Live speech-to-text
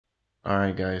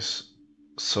Alright guys,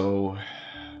 so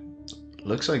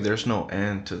looks like there's no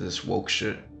end to this woke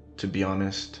shit, to be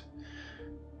honest.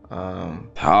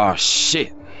 Oh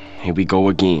shit. Here we go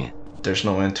again. There's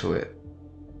no end to it.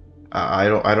 I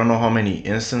don't know how many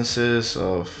instances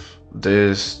of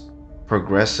this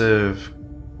progressive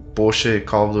bullshit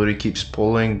Call of Duty keeps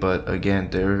pulling, but again,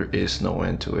 there is no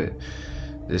end to it.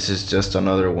 This is just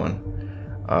another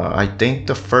one. I think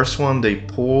the first one they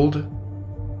pulled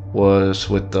was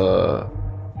with the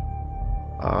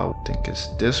I think it's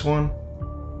this one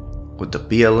with the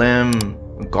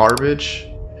BLM garbage.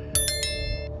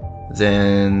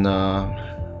 Then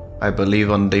I believe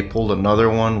they pulled another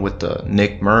one with the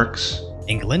Nick Mercs.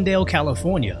 In Glendale,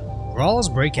 California, brawls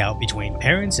break out between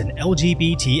parents and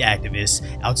LGBT activists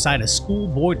outside a school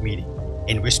board meeting.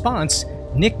 In response,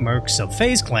 Nick Mercs of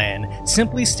FaZe Clan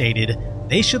simply stated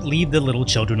they should leave the little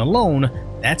children alone.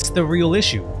 That's the real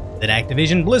issue. That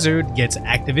Activision Blizzard gets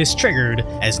activist triggered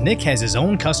as Nick has his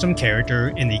own custom character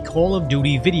in the Call of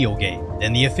Duty video game.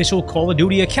 Then the official Call of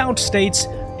Duty account states,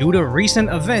 due to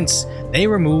recent events, they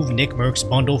removed Nick Mercs'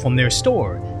 bundle from their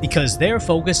store because they're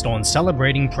focused on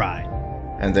celebrating Pride.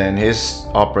 And then his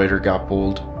operator got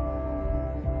pulled.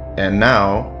 And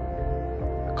now,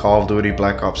 Call of Duty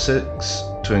Black Ops 6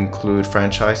 to include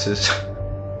franchises.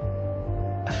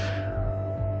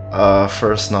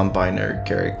 First non-binary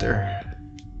character.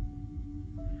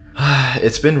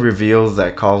 It's been revealed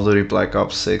that Call of Duty Black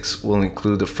Ops 6 will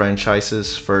include the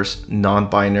franchise's first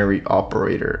non-binary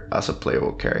operator as a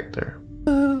playable character.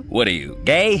 What are you,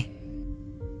 gay?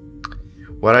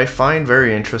 What I find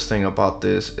very interesting about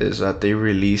this is that they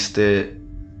released it.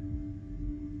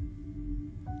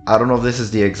 I don't know if this is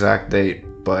the exact date,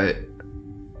 but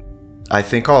I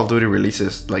think Call of Duty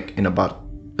releases like in about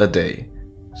a day.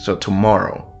 So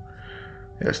tomorrow.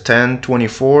 There's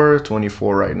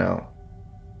 10/24 right now.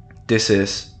 This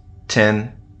is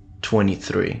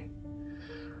 10/23.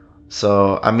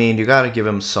 So I mean, you gotta give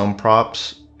them some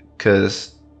props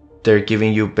because they're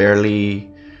giving you barely,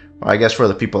 I guess for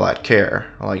the people that care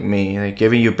like me, they're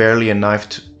giving you barely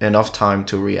enough time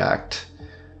to react.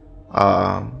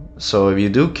 So if you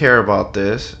do care about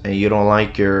this and you don't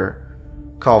like your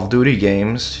Call of Duty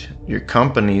games, your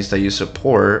companies that you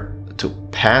support to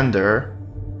pander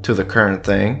to the current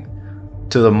thing,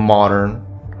 to the modern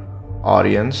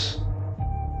audience,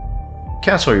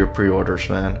 cancel your pre-orders,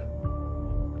 man.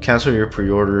 Cancel your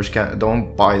pre-orders.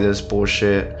 Don't buy this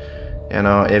bullshit. You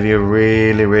know, if you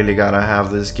really gotta have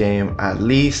this game, at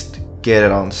least get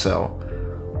it on sale.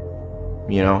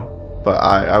 You know, but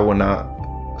I would not.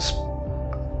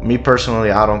 Me personally,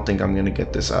 I don't think I'm gonna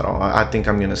get this at all. I think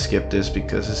I'm gonna skip this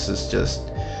because this is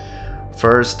just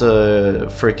first the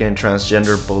freaking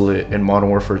transgender bullet in Modern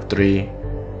Warfare 3,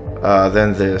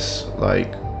 then this.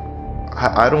 Like,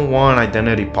 I don't want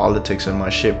identity politics in my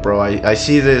shit, bro. I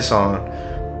see this on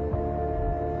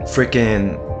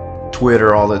freaking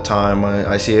Twitter all the time.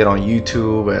 I see it on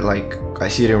YouTube. I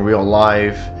see it in real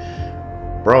life,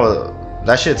 bro.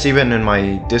 That shit's even in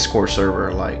my Discord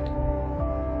server. Like,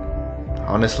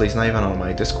 honestly, it's not even on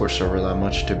my Discord server that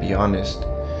much, to be honest.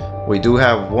 We do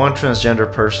have one transgender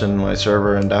person in my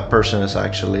server, and that person is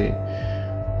actually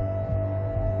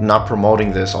not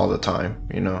promoting this all the time,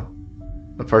 you know.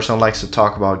 The person likes to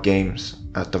talk about games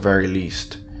at the very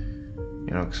least,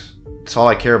 you know. It's all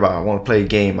I care about. I want to play a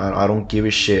game. I don't give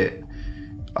a shit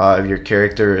if your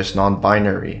character is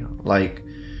non-binary. Like,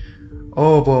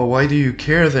 oh, but why do you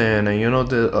care then? And you know,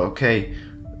 okay,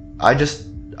 I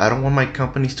don't want my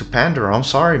companies to pander. I'm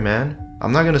sorry, man.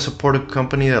 I'm not gonna support a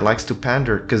company that likes to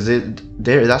pander, because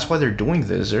that's why they're doing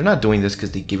this. They're not doing this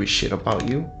because they give a shit about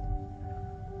you.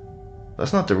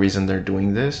 That's not the reason they're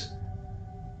doing this.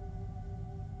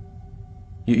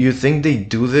 You think they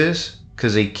do this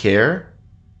because they care?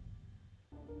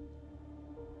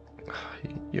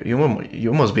 You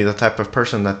must be the type of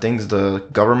person that thinks the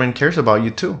government cares about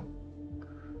you too.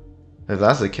 If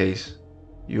that's the case,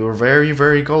 you're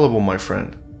very gullible, my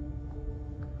friend.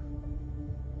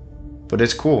 But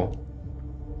it's cool.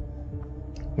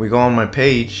 We go on my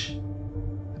page.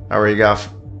 I already got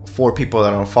 4 people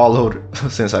that unfollowed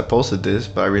since I posted this,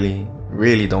 but I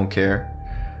really don't care.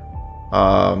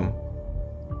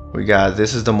 We got,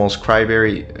 this is the most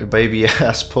crybaby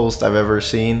ass post I've ever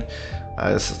seen.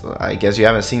 I guess you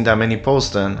haven't seen that many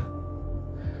posts then.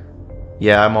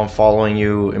 Yeah, I'm unfollowing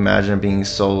you. Imagine being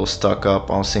so stuck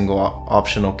up on single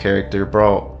optional character,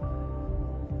 bro.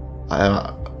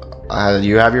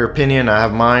 You have your opinion, I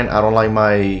have mine. I don't like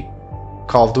my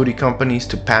Call of Duty companies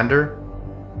to pander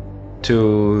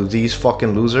to these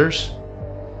fucking losers.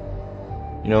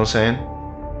 You know what I'm saying?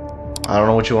 I don't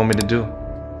know what you want me to do.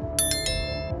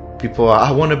 People,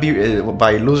 I want to be,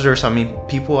 by losers, I mean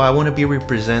people, I want to be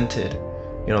represented.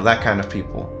 You know, that kind of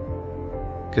people.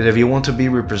 Because if you want to be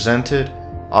represented,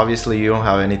 obviously you don't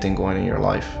have anything going in your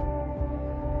life.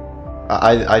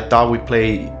 I thought we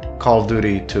played Call of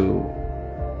Duty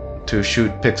to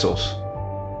shoot pixels.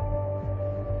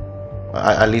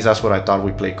 At least that's what I thought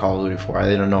we played Call of Duty for. I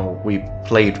didn't know we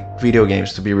played video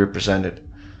games to be represented,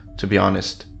 to be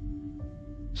honest.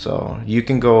 So you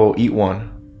can go eat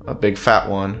one, a big fat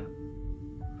one.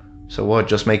 So what,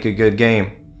 just make a good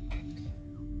game.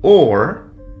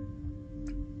 Or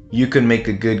you can make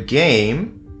a good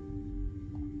game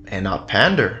and not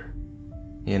pander,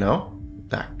 you know?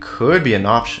 That could be an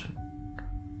option.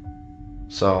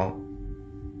 So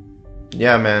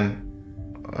yeah, man,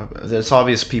 it's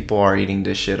obvious people are eating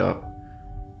this shit up,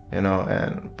 you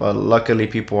know, but luckily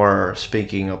people are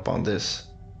speaking up on this,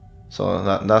 so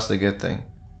that's the good thing.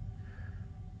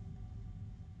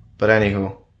 But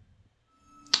anywho,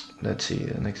 let's see.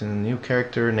 The next new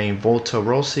character named Volta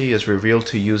Rossi is revealed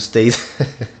to use they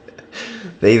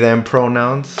them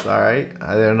pronouns. All right,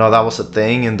 I didn't know that was a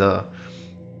thing in the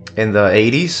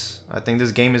 80s. I think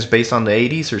this game is based on the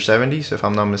 80s or 70s, if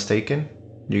I'm not mistaken.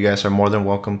 You guys are more than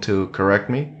welcome to correct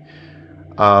me.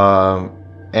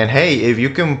 And hey, if you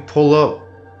can pull up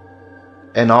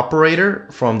an operator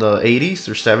from the 80s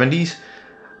or 70s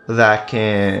that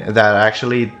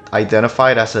actually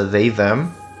identified as a they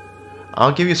them,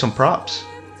 I'll give you some props.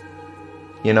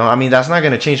 You know, I mean, that's not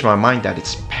gonna change my mind that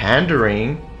it's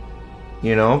pandering,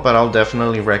 you know, but I'll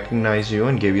definitely recognize you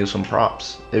and give you some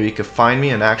props. If you could find me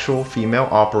an actual female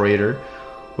operator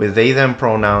with they them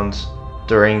pronouns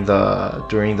during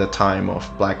the time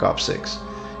of Black Ops 6,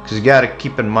 because you got to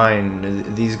keep in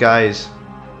mind these guys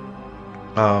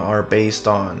are based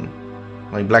on,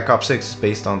 like, Black Ops 6 is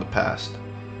based on the past,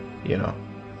 you know,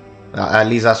 at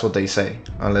least that's what they say,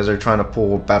 unless they're trying to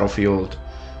pull Battlefield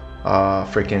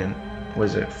freaking, what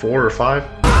is it, 4 or 5?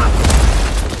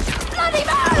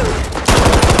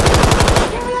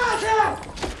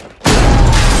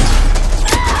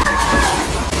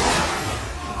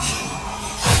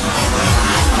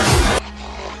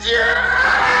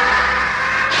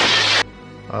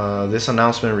 This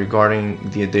announcement regarding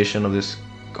the addition of this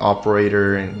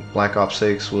operator in Black Ops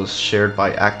 6 was shared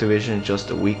by Activision just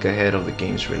a week ahead of the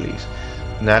game's release.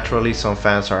 Naturally, some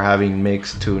fans are having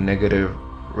mixed to negative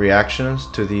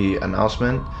reactions to the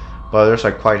announcement, but others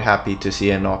are quite happy to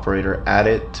see an operator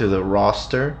added to the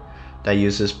roster that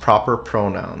uses proper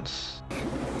pronouns.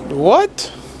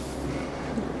 What?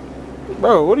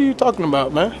 Bro, what are you talking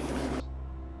about, man?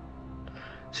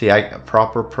 See,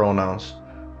 proper pronouns.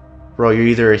 Bro, you're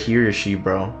either a he or a she,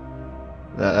 bro.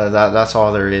 That's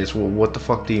all there is. Well, what the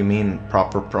fuck do you mean,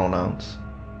 proper pronouns?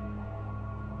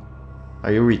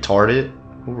 Are you retarded?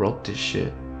 Who wrote this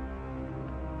shit?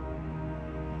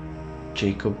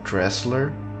 Jacob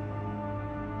Dressler?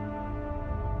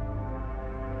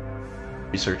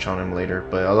 Research on him later,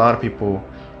 but a lot of people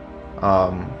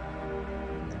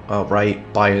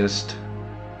write biased,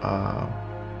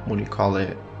 what do you call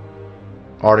it,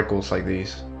 articles like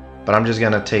these. But I'm just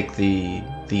gonna take the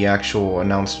actual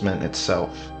announcement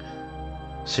itself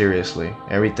seriously.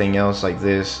 Everything else like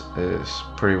this is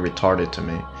pretty retarded to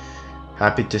me.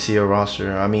 Happy to see a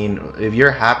roster. I mean, if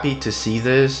you're happy to see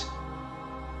this,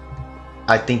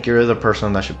 I think you're the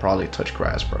person that should probably touch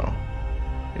grass, bro.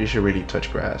 You should really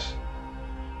touch grass,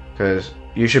 because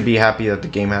you should be happy that the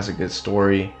game has a good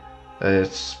story.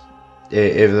 If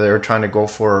they're trying to go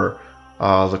for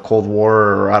the Cold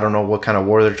War, or I don't know what kind of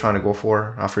war they're trying to go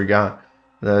for, I forgot.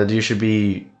 You should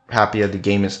be happy that the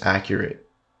game is accurate,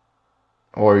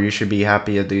 or you should be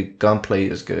happy that the gunplay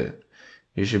is good.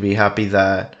 You should be happy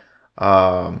that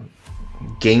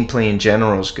gameplay in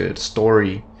general is good,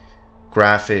 story,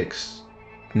 graphics,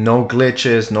 no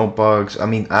glitches, no bugs. I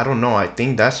mean, I don't know, I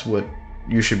think that's what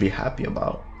you should be happy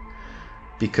about,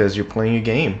 because you're playing a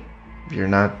game. You're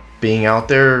not being out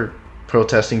there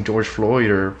protesting George Floyd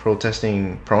or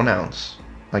protesting pronouns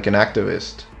like an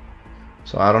activist.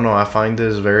 So I don't know, I find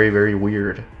this very, very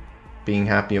weird being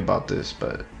happy about this,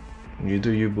 but you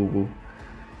do you, boo boo.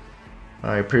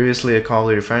 Alright, previously a Call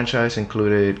of Duty franchise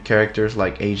included characters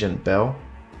like Agent Bell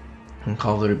in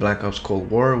Call of Duty Black Ops Cold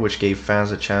War, which gave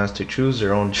fans a chance to choose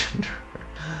their own gender.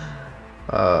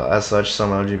 As such, some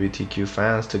LGBTQ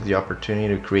fans took the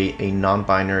opportunity to create a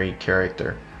non-binary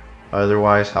character.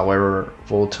 Otherwise, however,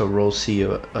 Volta Rossi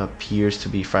appears to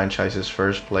be franchise's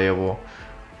first playable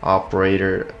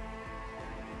operator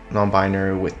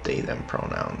non-binary with they them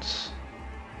pronouns.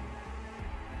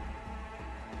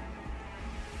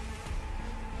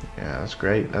 Yeah, that's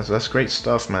great. That's great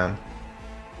stuff, man.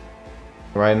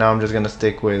 Right now, I'm just gonna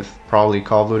stick with probably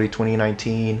Call of Duty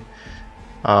 2019.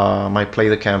 Might play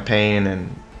the campaign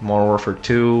and Modern Warfare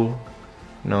 2. You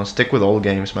know, stick with old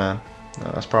games, man.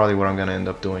 That's probably what I'm gonna end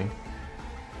up doing.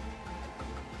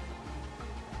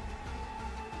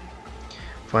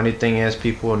 Funny thing is,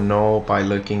 people know by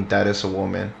looking that is a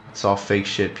woman. It's all fake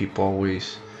shit. People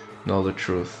always know the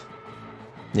truth.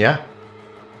 Yeah,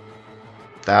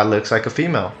 that looks like a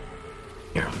female.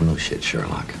 Yeah, no shit,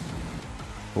 Sherlock.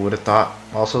 Who would have thought?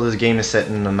 Also, this game is set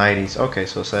in the 90s. Okay,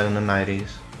 so set in the 90s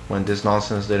when this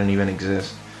nonsense didn't even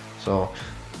exist. So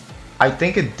I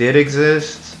think it did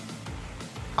exist.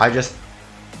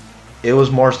 It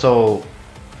was more so,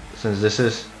 since this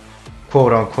is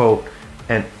quote unquote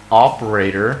an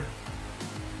operator.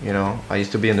 You know, I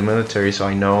used to be in the military, so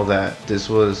I know that this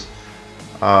was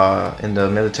in the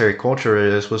military culture.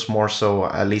 This was more so,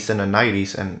 at least in the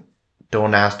 90s, and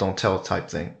don't ask, don't tell type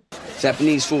thing.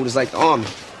 Japanese food is like the army.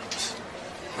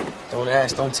 Don't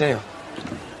ask, don't tell.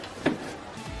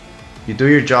 You do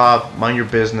your job, mind your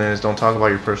business, don't talk about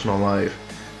your personal life.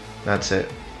 That's it.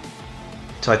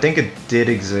 So I think it did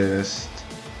exist.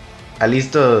 At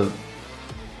least you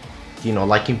know,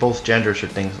 liking both genders or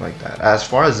things like that. As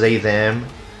far as they, them,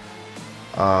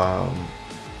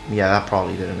 yeah, that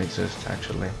probably didn't exist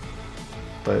actually.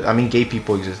 But I mean, gay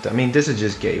people exist. I mean, this is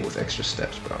just gay with extra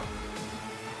steps, bro.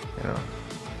 You know,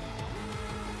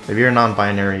 if you're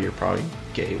non-binary, you're probably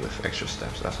gay with extra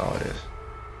steps. That's all it is.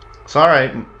 So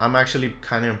alright, I'm actually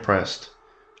kind of impressed.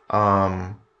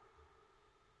 Reddit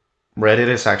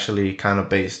is actually kind of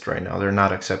based right now. They're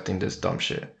not accepting this dumb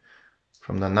shit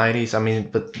from the 90s. I mean,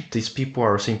 but these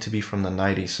people seem to be from the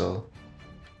 90s, so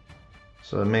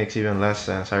it makes even less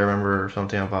sense. I remember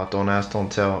something about don't ask,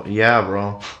 don't tell. Yeah,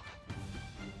 bro.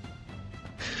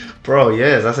 Bro,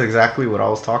 yes, that's exactly what I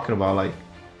was talking about. Like,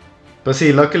 but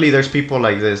see, luckily there's people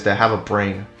like this that have a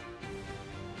brain.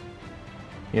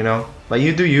 You know, like,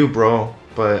 you do you, bro,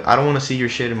 but I don't want to see your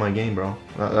shit in my game, bro.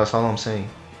 That's all I'm saying.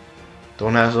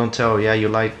 Don't ask, don't tell. Yeah, you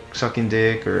like sucking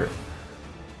dick or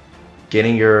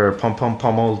getting your pum-pum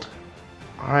pummeled.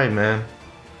 Alright, man.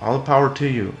 All the power to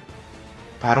you.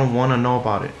 But I don't want to know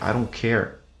about it. I don't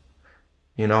care.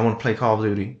 You know, I want to play Call of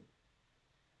Duty.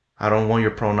 I don't want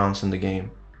your pronouns in the game.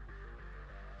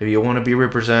 If you want to be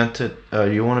represented, I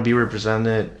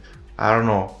don't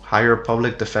know, hire a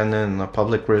public defendant, a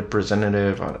public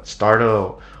representative, start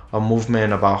a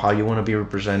movement about how you want to be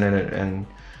represented and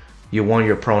you want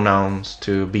your pronouns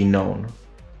to be known.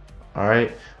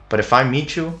 Alright? But if I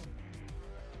meet you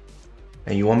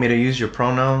and you want me to use your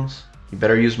pronouns, you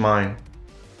better use mine.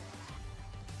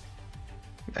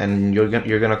 And you're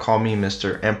gonna call me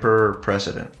Mr. Emperor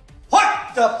President.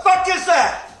 What the fuck is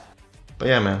that? But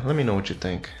yeah, man, let me know what you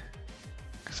think.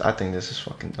 Because I think this is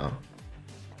fucking dumb.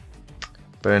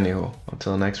 But anywho,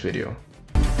 until the next video.